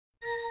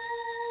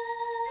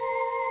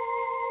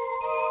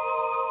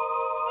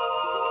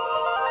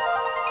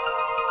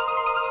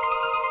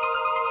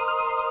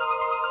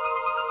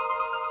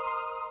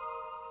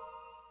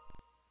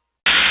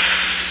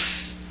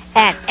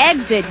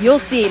exit, you'll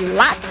see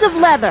lots of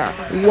leather,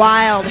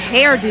 wild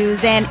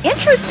hairdos, and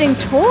interesting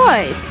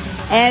toys.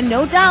 And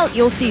no doubt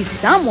you'll see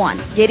someone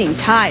getting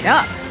tied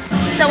up.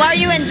 So are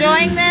you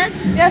enjoying this?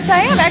 Yes,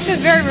 I am. Actually,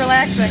 it's very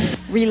relaxing.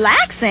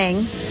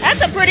 Relaxing? That's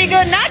a pretty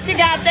good knot you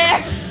got there.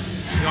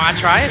 You want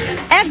to try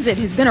it? Exit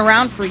has been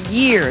around for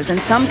years,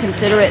 and some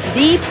consider it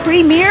the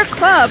premier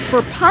club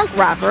for punk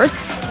rockers,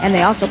 and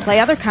they also play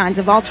other kinds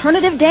of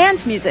alternative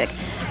dance music.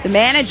 The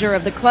manager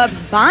of the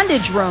club's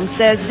bondage room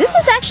says this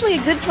is actually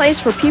a good place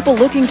for people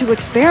looking to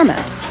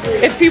experiment.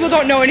 If people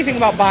don't know anything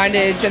about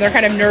bondage and they're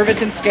kind of nervous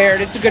and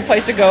scared, it's a good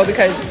place to go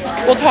because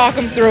we'll talk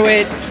them through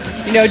it,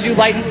 you know, do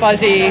light and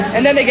fuzzy,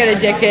 and then they get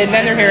addicted, and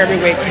then they're here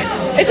every week.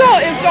 It's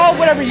all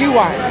whatever you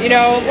want, you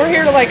know. We're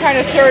here to like kind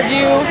of serve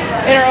you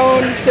in our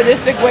own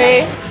sadistic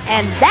way.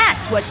 And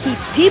that's what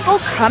keeps people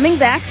coming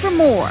back for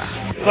more.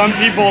 Some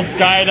people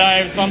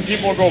skydive, some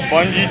people go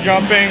bungee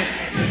jumping.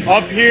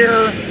 Up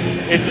here,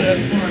 it's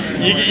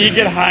you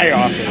get high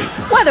off it.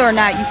 Whether or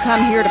not you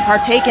come here to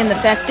partake in the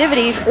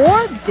festivities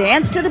or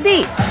dance to the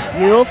beat,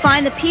 you'll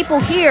find the people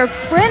here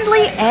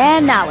friendly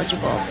and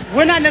knowledgeable.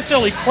 We're not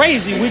necessarily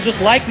crazy, we're just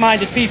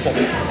like-minded people.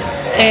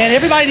 And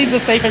everybody needs a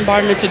safe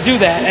environment to do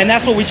that, and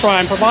that's what we try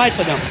and provide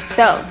for them.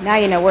 So, now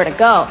you know where to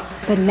go.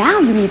 But now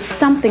you need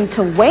something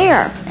to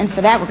wear. And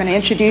for that, we're going to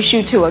introduce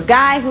you to a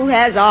guy who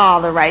has all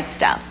the right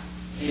stuff.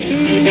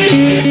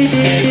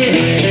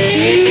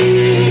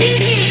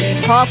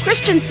 Paul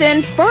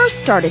Christensen first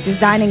started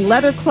designing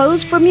leather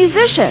clothes for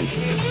musicians.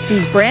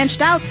 He's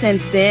branched out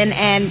since then,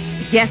 and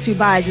guess who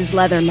buys his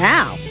leather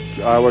now?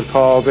 I would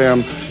call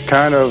them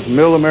kind of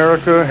middle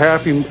America,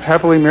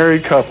 happily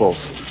married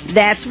couples.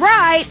 That's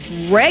right.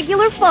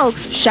 Regular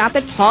folks shop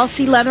at Paul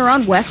C. Leather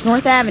on West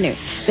North Avenue.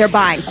 They're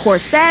buying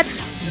corsets,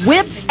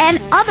 whips,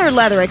 and other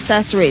leather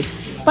accessories.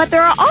 But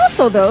there are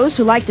also those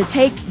who like to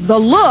take the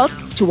look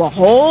to a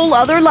whole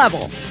other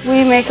level.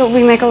 We make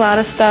a lot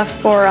of stuff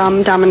for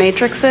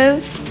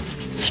dominatrixes,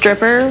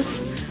 strippers.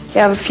 We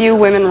have a few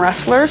women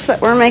wrestlers that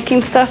we're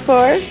making stuff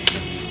for.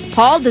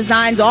 Paul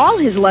designs all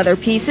his leather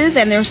pieces,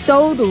 and they're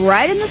sold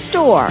right in the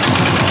store.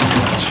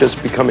 It's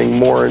just becoming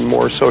more and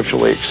more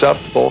socially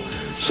acceptable,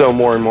 so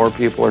more and more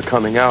people are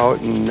coming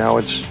out, and now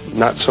it's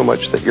not so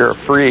much that you're a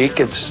freak,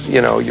 it's, you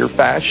know, you're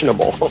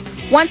fashionable.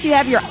 Once you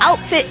have your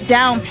outfit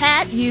down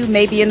pat, you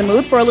may be in the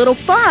mood for a little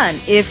fun.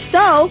 If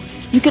so,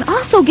 you can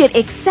also get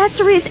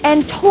accessories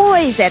and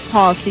toys at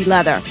Paul C.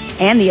 Leather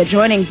and the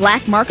adjoining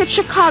Black Market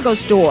Chicago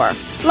store.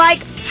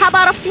 Like, how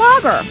about a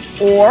flogger?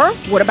 Or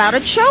what about a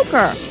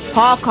choker?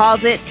 Paul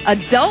calls it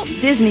Adult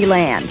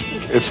Disneyland.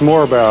 It's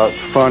more about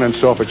fun and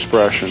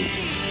self-expression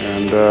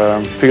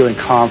and feeling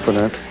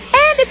confident.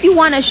 And if you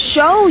want to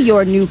show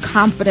your new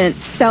confident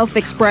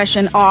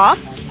self-expression off,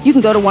 you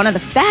can go to one of the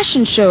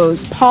fashion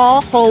shows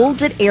Paul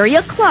holds at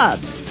area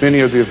clubs. Many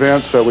of the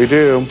events that we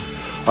do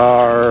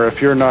are,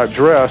 if you're not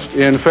dressed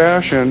in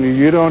fashion,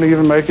 you don't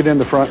even make it in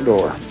the front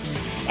door.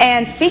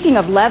 And speaking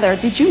of leather,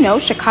 did you know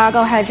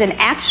Chicago has an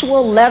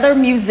actual leather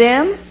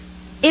museum?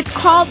 It's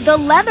called the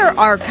Leather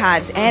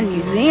Archives and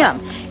Museum.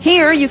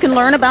 Here you can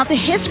learn about the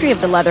history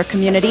of the leather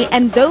community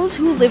and those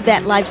who live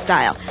that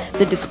lifestyle.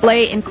 The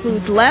display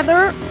includes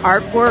leather,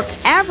 artwork,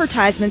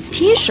 advertisements,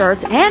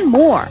 t-shirts, and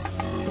more.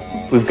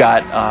 We've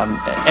got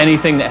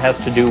anything that has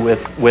to do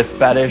with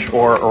fetish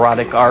or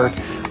erotic art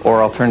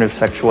or alternative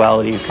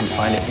sexuality, you can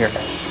find it here.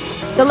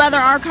 The Leather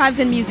Archives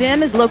and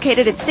Museum is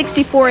located at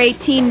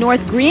 6418 North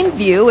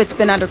Greenview. It's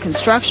been under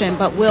construction,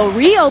 but will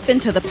reopen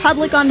to the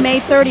public on May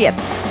 30th.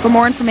 For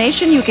more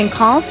information, you can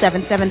call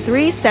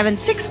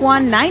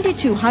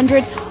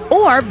 773-761-9200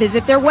 or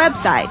visit their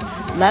website,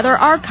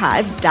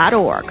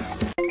 leatherarchives.org.